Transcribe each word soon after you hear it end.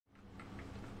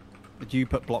Do you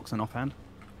put blocks in offhand?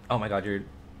 Oh my god,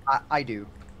 I do.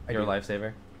 You're a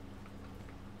lifesaver.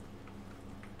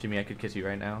 Jimmy, I could kiss you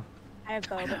right now. I have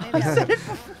bow, but maybe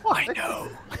I know.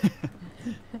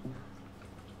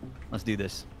 Let's do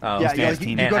this. Oh, yeah,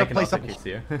 you gotta I place can up. also kiss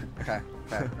you. Okay,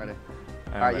 ready.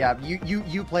 Alright, yeah,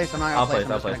 you place, and I'll place,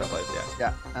 yeah. yeah.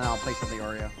 Yeah, and I'll place in the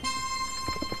Oreo.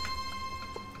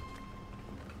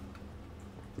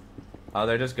 Oh,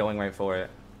 they're just going right for it.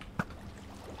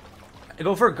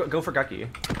 Go for Guqqie.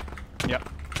 Yep.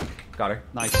 Got her.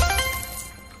 Nice.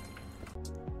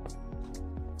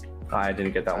 I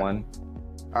didn't get that one.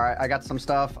 Alright, I got some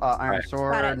stuff. Iron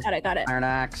sword. Got it. Iron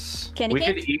axe.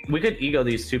 We could ego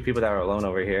these 2 people that are alone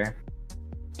over here.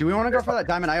 Do we want to go for that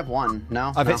diamond? I have 1.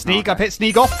 No. I've hit Sneak. I've hit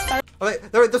Sneak off. Okay,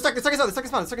 the second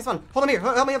spawn. Hold me here.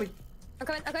 Help me. I'm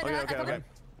coming. Okay.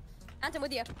 Ant,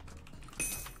 with you.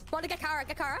 Want to get Kara?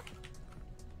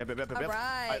 Yep.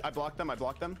 Alright. I blocked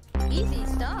them. Easy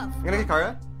stuff. I'm gonna get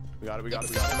Kara. We got it. I'm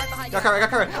right behind you. I got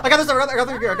Kara. I got this. I got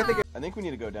the gear. I think we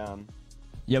need to go down.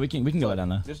 Yeah, we can go down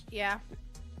there. Yeah,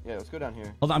 let's go down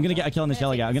here. Hold on, I'm gonna get a kill on this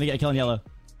yellow guy. I'm gonna get a kill on yellow.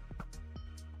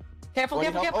 Careful. Oh,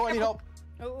 I need help.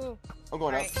 Ooh. I'm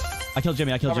going up. I killed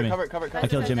Jimmy. Cover. I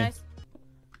killed Jimmy. Nice.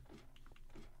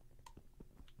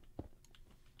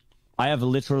 I have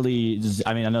literally,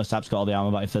 I mean, I know Sap's got all the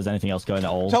armor, but if there's anything else going at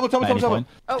all. Tell me.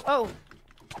 Oh.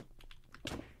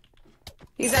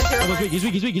 He's at 0. He's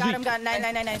weak. Got him.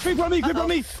 9. Creep on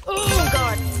me. Oh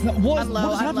god. No, what?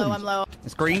 I'm low.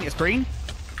 It's green.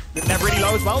 They're really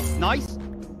low as well. Nice.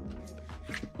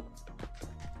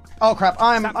 Oh crap!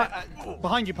 I'm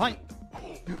behind you. They're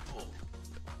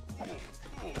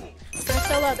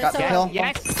so low. Got the kill.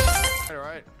 Yes.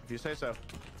 Alright, if you say so.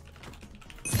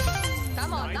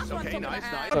 Come on. Nice, That's what okay, I'm nice.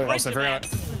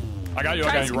 I got you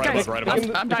right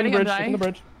above. I'm dying in the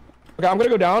bridge. Okay, I'm gonna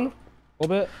go down a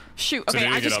little bit. Shoot. Okay,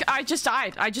 I just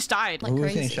died. Like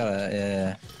crazy. Shot at?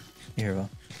 Yeah. You hear well.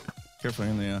 Careful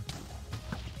in there.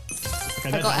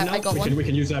 I got one. We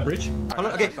can use that bridge.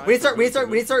 Okay, we need to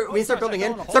start building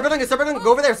in. Start building.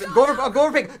 Go over there. Go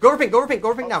over pink. Go over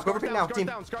pink now. Team.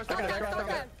 I'm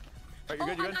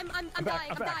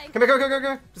dying. Come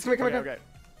here. Just come here. Okay.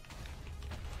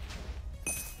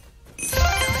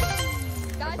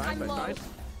 Guys, I'm low.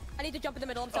 I need to jump in the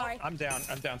middle. I'm sorry. I'm down.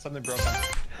 Something broken.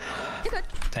 You're good.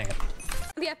 Dang it.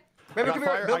 I'm here. Remember, come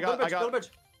here. Build a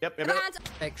bridge. Yep.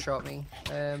 Egg shot me.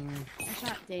 I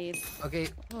shot Dave. Okay,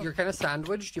 you're kind of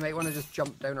sandwiched. You might want to just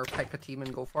jump down or pick a team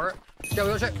and go for it. Shall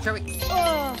we?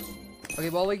 Oh. Okay,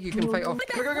 Wally, you can fight off.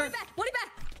 Wally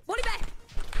back.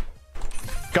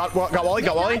 Got Wally.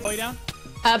 Wally down.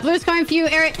 Blue's coming for you,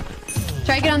 Eret.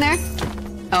 Try to get on there.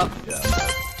 Oh. Yeah.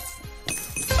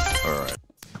 Alright.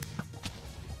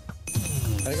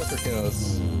 I go for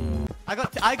kills. I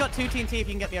got 2 TNT if you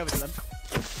can get me over to them.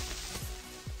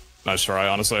 Nice try,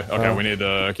 honestly. Okay, we need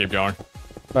to keep going.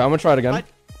 Right, I'm gonna try it again.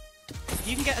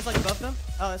 You can get us like above them.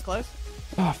 Oh, that's close.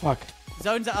 Oh fuck.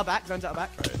 Zones at our back. Alright,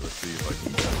 let's see if I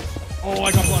can get. Oh,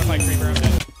 I got blown by creeper. I'm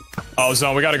dead. Oh,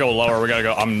 Zone, we gotta go lower.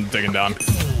 I'm digging down.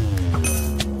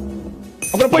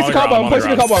 I'm gonna place a combo. I'm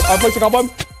placing a combo.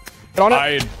 Get on it.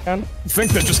 I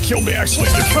think that just killed me, actually.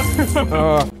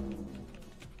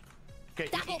 Okay,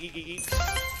 eat.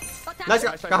 Nice.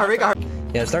 Got her.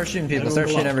 Yeah, start shooting people. Start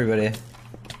shooting everybody.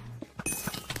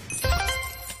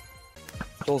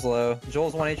 Joel's low.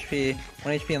 Joel's 1 HP.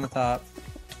 1 HP on the top.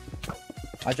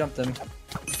 I jumped him.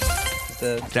 He's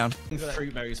dead. Down.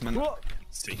 Fruitberries, man.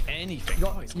 See anything.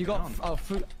 You got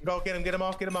fruit. Go get him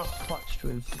off. Clutch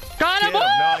twins. Got him!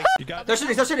 Nice. You got They're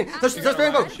shooting. There's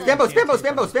spambo.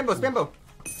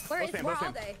 Where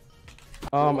are they?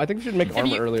 I think we should make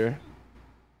armor earlier.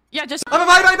 Yeah, just. Look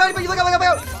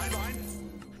out.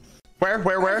 Where?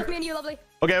 Me and you, lovely.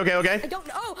 Okay. I don't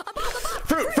know. Oh,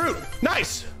 above. Fruit.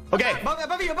 Nice. Okay. Above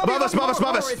us.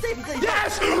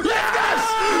 Yes! Oh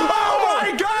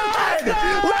my god!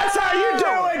 That's how you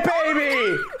do it, baby!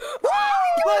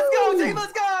 Let's go, team.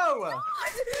 Let's go.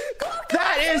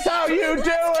 That is how you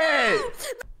do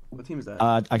it! What team is that?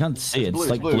 I can't see it. It's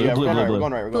like blue. Yeah, we're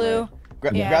going right. Blue.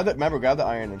 Grab the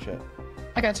iron and shit.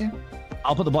 I got you.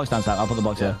 I'll put the box down, Sam. I'll put the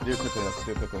box here. Do it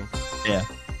quickly. Yeah.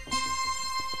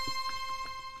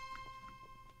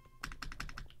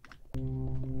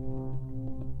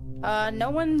 No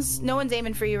one's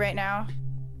aiming for you right now.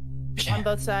 On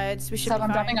both sides. We should be I'm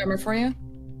fine. dropping armor for you.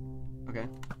 Okay.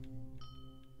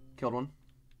 Killed one.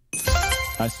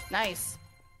 Nice.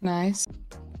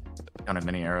 Don't have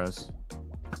many arrows.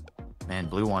 Man,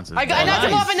 blue wants it. I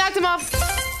knocked him off.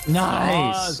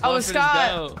 Nice. Oh,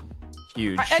 Scott.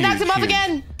 Huge. I knocked him off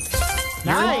again.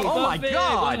 Nice. Oh my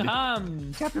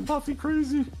god. Captain Puffy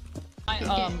crazy.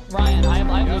 Ryan, I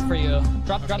have loot for you.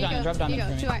 Drop down, drop down. Here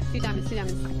you go. Two diamonds.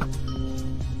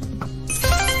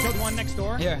 Killed one next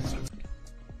door. Here.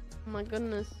 Oh my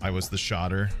goodness. I was the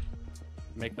shotter.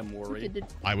 Make them worry.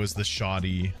 I was the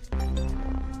shoddy.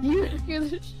 You're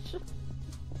the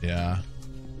Yeah.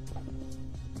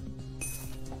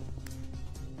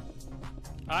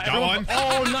 Got one.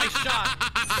 Oh, nice shot.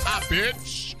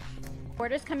 Bitch.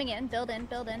 Borders coming in. Build in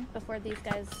before these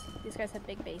guys have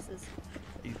big bases.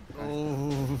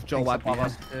 Oh, Joel wiped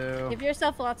us. Give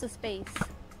yourself lots of space.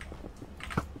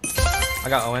 I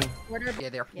got Owen. Border. Yeah,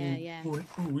 there. Yeah. Ooh,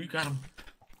 we got him.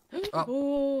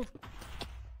 Oh.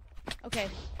 Okay.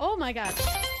 Oh my god.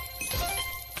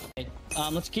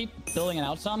 Let's keep building it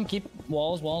out some. Keep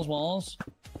walls.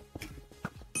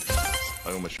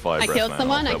 I almost fired. I killed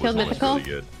someone. I killed Mythical. Really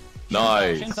good.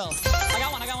 Nice. I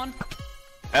got one.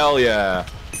 Hell yeah.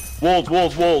 Walls.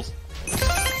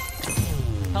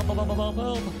 Help.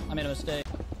 I made a mistake.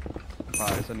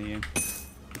 Alright, it's only you.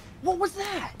 What was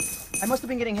that? I must have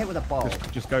been getting hit with a ball.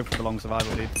 Just go for the long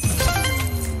survival, dude.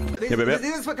 Come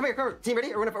here. Team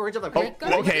ready? Or we're jump Oh,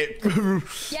 okay.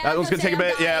 That one's gonna take a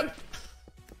bit. Yeah.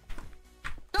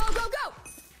 Go.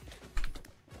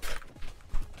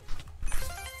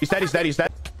 He's dead.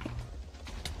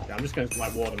 Yeah, I'm just going to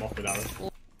like ward him off with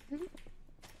arrows.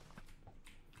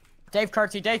 Dave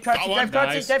Krtzy,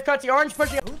 Nice. orange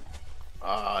pushing.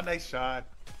 Oh, nice shot.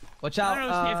 Watch out.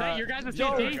 Is that your guys'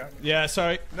 TNT? Yeah,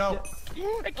 sorry. No.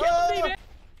 It killed me, man.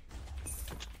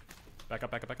 Back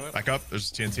up. Back up.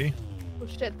 There's TNT. Oh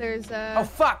shit, there's Oh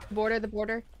fuck. the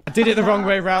border. I did it the wrong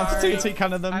way round. TNT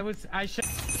cannon them. I should.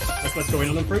 Let's go in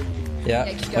on them, Fruit. Yeah.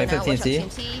 Okay, just go Wait for now. Watch out, TNT.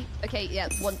 TNT. Okay, yeah.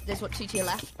 There's 2 to your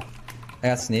left. I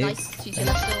got Sneak. Nice. 2 to your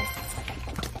left still.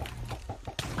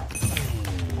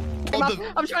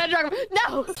 I'm trying to drag him.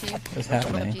 No. What's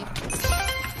happening?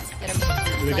 Get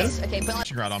him. Nice. Okay, but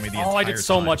She got on me the Oh, I entire did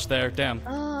so time. much there. Damn.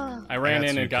 I ran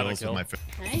in and got a kills kill. with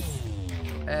my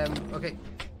nice. Okay.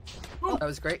 That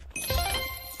was great.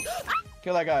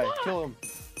 Kill that guy. Kill him.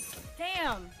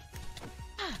 Damn.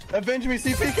 Avenge me,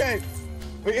 Seapeekay.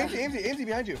 Wait, Aimsey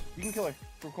behind you. You can kill her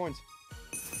for coins.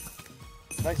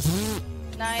 Nice.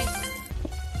 Nice.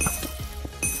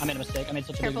 I made a mistake. I made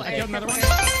such a big Careful, mistake. Eret, another careful,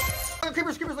 one. Eret.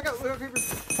 Creepers, look out.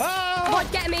 Creepers. Come on,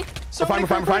 get me. We're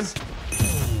fine.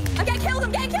 I'm getting killed.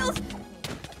 I'm getting killed.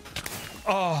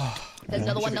 Oh. There's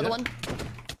another one.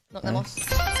 Knock them off.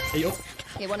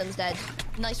 Okay, one of them's dead.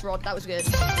 Nice rod. That was good.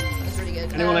 That was really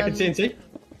good. Anyone like a TNT?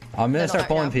 I'm gonna start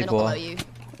pulling people. They're not below you.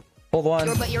 Hold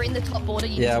one. But you're in the top border.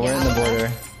 You Yeah, need to we're get in the out.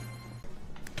 border.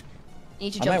 You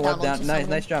need to I jump might warp down. onto Nice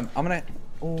someone. jump. I'm gonna.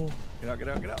 Oh.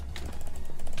 Get out.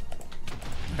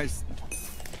 Nice.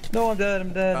 No, I'm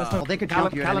dead. That's Well, they could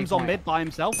jump you at any Callum's on point. mid by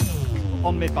himself.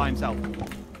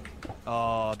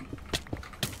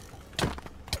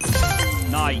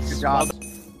 Nice. Good job.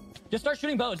 Just start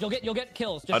shooting bows. You'll get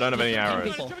kills. Just, I don't have any just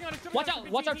shoot arrows.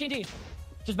 people. Watch out TNT.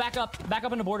 Just back up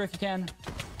in the border if you can.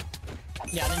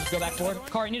 Yeah, then just go back forward.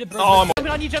 Car, you need to burn. Oh,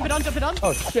 jump it on.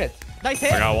 Oh shit. Nice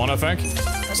hit. I got one, I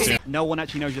think. No one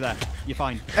actually knows you're there. You're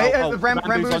fine. Hey, Ranboo's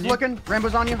Ranboo's on you. looking.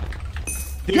 Ranboo's on you.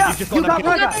 Dude, Yeah, you've just you got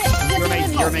got enough one kills. guy. You're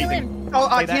amazing. You're amazing. Oh,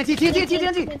 Stay there.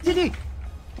 TNT.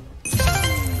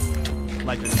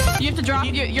 Legend. You have to drop.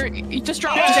 You just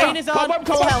drop. Shane is on.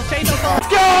 Come on. Shane is on.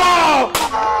 Go!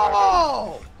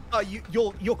 Oh,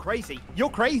 you're crazy. You're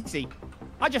crazy.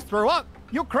 I just threw up.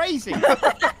 You're crazy.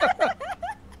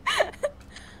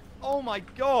 Oh my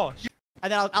gosh.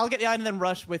 And then I'll get the iron and then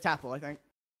rush with TapL, I think.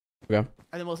 Okay.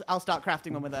 And then I'll start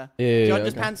crafting one with her. Yeah, Do you want okay.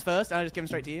 just pants first, and I'll just give them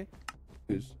straight to you?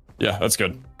 Yeah, that's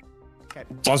good. Okay.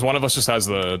 As long as one of us just has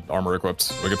the armor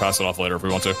equipped, we can pass it off later if we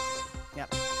want to.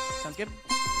 Yep. Sounds good.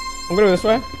 I'm gonna go this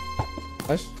way.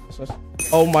 Nice.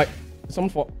 Oh my.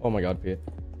 Oh my god, Pete.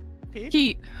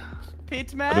 Pete,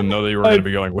 I man. didn't know that you were going to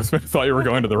be going with me. I thought you were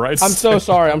going to the right. I'm so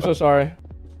sorry.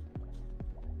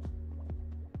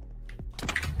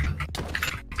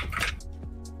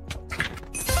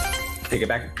 Take it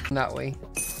back. That way.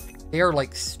 They are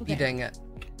like speeding it.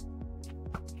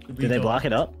 Did they block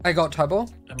it up? I got Tubbo.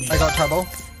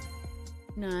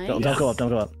 Nice. Don't go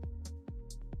up.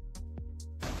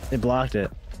 They blocked it.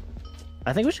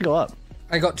 I think we should go up.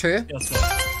 I got 2. Yeah, let's go.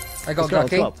 I got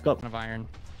Let's Guqqie. go up. Of iron.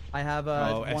 I have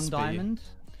one SB. diamond.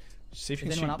 See if you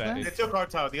Is can anyone shoot up there? that. They took our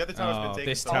tower. The other tower's been taken.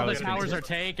 This so tower All we the gotta towers finish are it.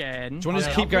 taken. Do you want to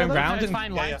just keep going round? That's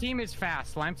fine. Yeah, Lime yeah. team is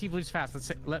fast. Lime team blue's fast.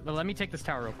 Let me take this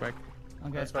tower real quick.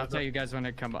 Okay. I'll tell you guys when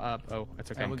to come up. Oh,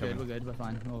 it's okay. We're good. We're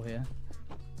fine. We're all here.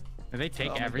 Did they take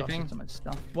Oh my gosh, everything? there's so much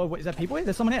stuff. Whoa, is there people here?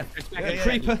 There's someone here. Yeah.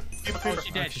 Creeper. Keep a Oh, creeper.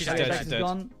 she dead. She She's died. dead. Jax is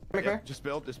gone. Yeah, just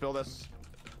build us.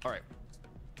 All right.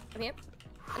 Come here.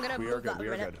 I'm gonna We move are good. that We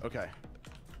a are minute. good. Okay.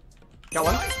 Got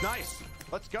one. Nice.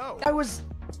 Let's go. That was.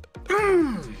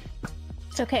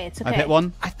 It's okay. It's okay. I've hit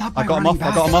one. I thought I got him off.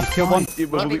 I got him off. Killed one.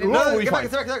 No, get back.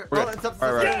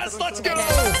 Yes, let's go.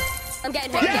 I'm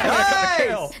getting hit.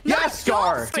 Yes, yes,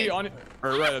 Scar. See on it.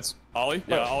 Or right, it's Ollie.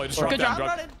 Yeah, Ollie just dropped down.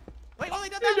 Wait, Ollie,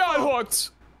 You got hooked.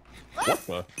 What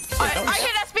the? I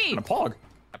hit SB. A pog.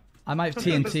 I might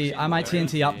TNT. I might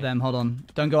TNT up them. Hold on.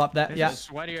 Don't go up there. This Yeah. is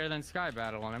sweatier than Sky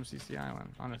Battle on MCC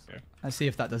Island, honestly. Let's see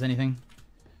if that does anything.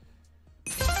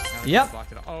 Yep.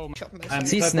 Yep. Oh,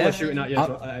 See Sniff.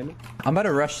 I'm about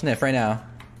to rush Sniff right now.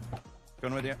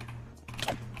 Going with you.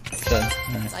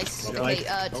 Nice. Okay,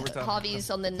 Harvey's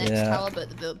on the next tower, but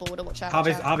the border, watch out.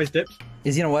 Harvey's dipped.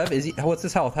 Is he in a web? Is he? What's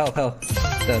his health? Health.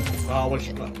 Dead. Oh, what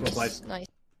place? Nice.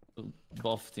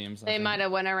 Both teams. They might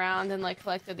have went around and like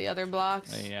collected the other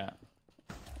blocks. Yeah.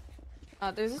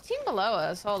 There's a team below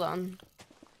us. Hold on.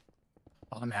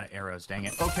 Oh, I'm out of arrows. Dang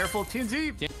it. Oh, careful,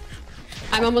 TNT.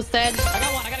 I'm almost dead. I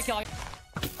got one. I got a kill.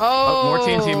 Oh, more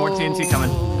TNT. More TNT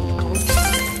coming.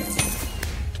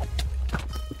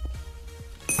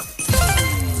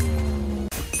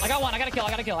 I got one. I got a kill.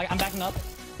 I got a kill. I'm backing up.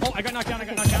 Oh, I got knocked down.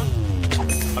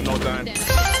 I'm not done.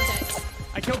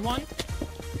 I killed one.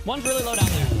 One's really low down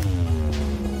there.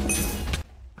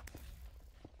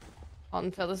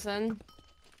 On fill this in.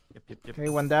 Yep. Okay,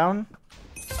 one down.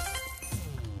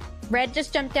 Red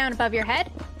just jumped down above your head.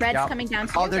 Red's coming down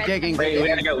to you. Oh, they're Red's gigging. Wait, we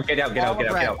gotta go. Get out.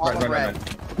 Run.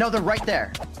 No, they're right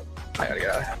there. I gotta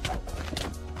go.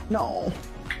 No.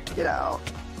 Get out.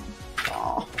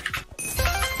 Oh.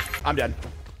 I'm dead.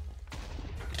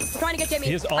 Trying to get Jimmy.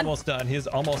 He's almost done. He's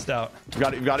almost out. You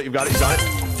got it. These are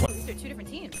two different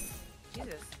teams.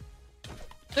 Jesus.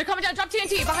 They're coming down. Drop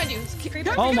TNT behind you.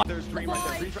 Oh my. There's green right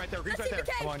there. Green's right there. Green's right there.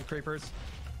 Come on, creepers.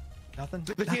 Nothing.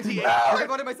 The TNT.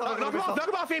 Knock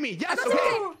him off, Amy. Yes.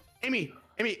 Okay. Amy.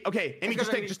 Okay. Amy,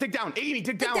 just dig down. Amy,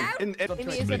 dig down. Amy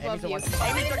is above you.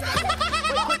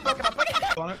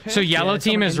 So yellow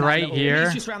team is right here.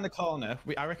 He's just around the corner.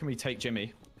 I reckon we take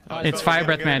Jimmy. It's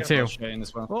FireBreathMan too.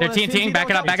 They're TNTing. Back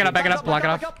it up. Block it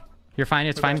off. You're fine.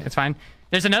 It's fine.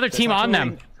 There's another team on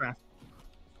them.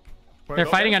 They're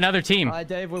fighting another team. Alright,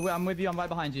 Dave. I'm with you. I'm right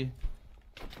behind you.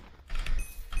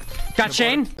 Got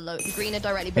Shane. Green are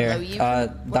directly below you.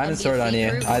 Diamond sword on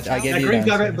you. I gave you green's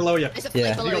that. directly below you. There's a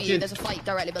fight below you. There's a fight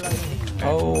directly below you.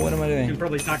 Oh, what am I doing? You can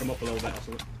probably tag him up a little bit or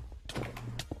something.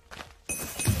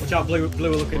 Watch out, blue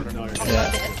are looking. No.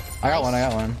 Yeah. I got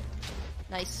one.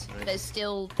 Nice. There's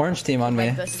still Orange team on me.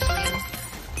 red versus green.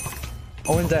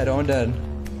 Owen dead.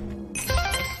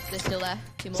 They're still there.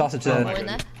 Two more. Sausage More dead. in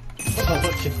there.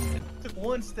 Took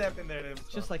one step in there.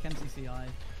 Just like MCCI.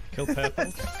 Kill purple.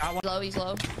 He's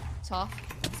low. It's half.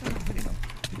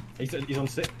 He's on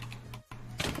 6.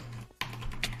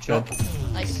 Good.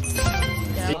 Nice.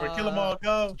 Kill them all.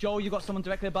 Go. Joel, you got someone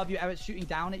directly above you. Eret's shooting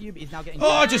down at you, but he's now getting. Oh,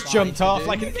 I just jumped off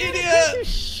like an idiot.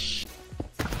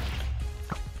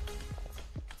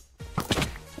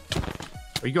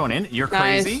 Are you going in? You're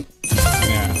crazy.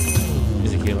 Yeah.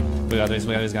 Easy kill. We got these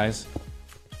guys.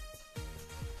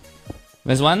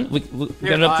 There's one. We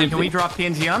Here, can we drop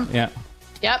TNT on? Yeah.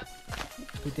 Yep.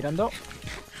 Tirando.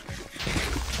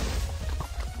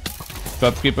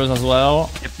 Drop creepers as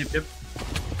well. Yep.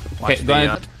 Okay, go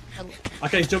ahead.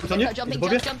 Okay, he's jumped on you. Jumped.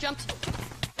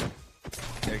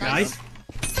 Nice.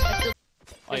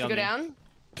 Let's go down.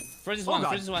 First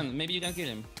is one. Maybe you can kill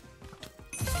him.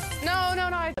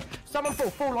 No. Someone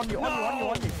fall on you.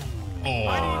 On you.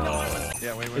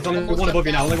 Yeah, wait. There's only one above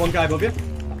you now. Only one guy above you.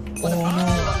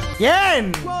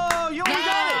 Yen! Whoa, you only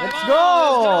got it.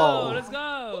 Let's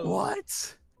go.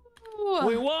 What?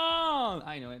 We won!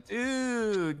 I know it.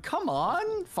 Dude, come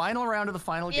on. Final round of the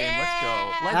final game. Let's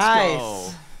go.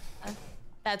 Nice.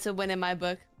 That's a win in my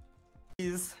book.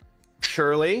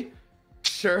 Shirley.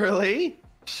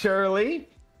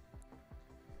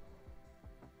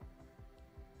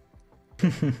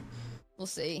 We'll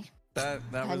see. That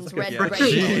was red.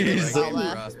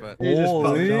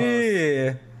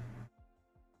 Holy.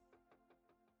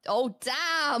 Oh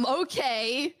damn.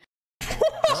 Okay.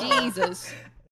 Jesus.